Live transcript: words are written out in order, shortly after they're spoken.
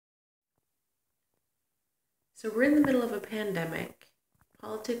So we're in the middle of a pandemic.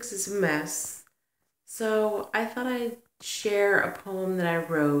 Politics is a mess. So I thought I'd share a poem that I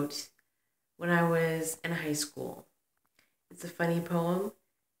wrote when I was in high school. It's a funny poem,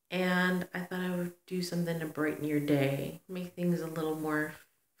 and I thought I would do something to brighten your day, make things a little more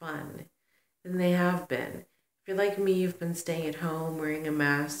fun than they have been. If you're like me, you've been staying at home, wearing a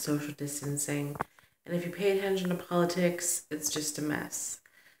mask, social distancing, and if you pay attention to politics, it's just a mess.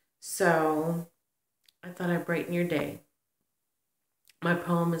 So I thought I'd brighten your day. My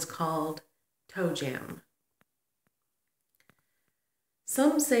poem is called Toe Jam.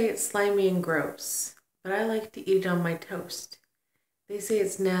 Some say it's slimy and gross, but I like to eat it on my toast. They say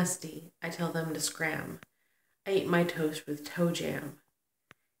it's nasty, I tell them to scram. I eat my toast with toe jam.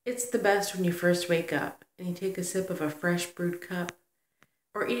 It's the best when you first wake up and you take a sip of a fresh brewed cup,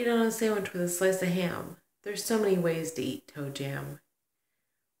 or eat it on a sandwich with a slice of ham. There's so many ways to eat toe jam.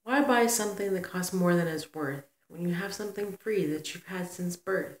 Why buy something that costs more than it's worth when you have something free that you've had since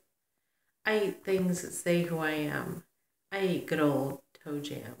birth? I eat things that say who I am. I eat good old toe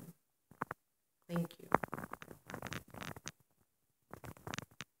jam. Thank you.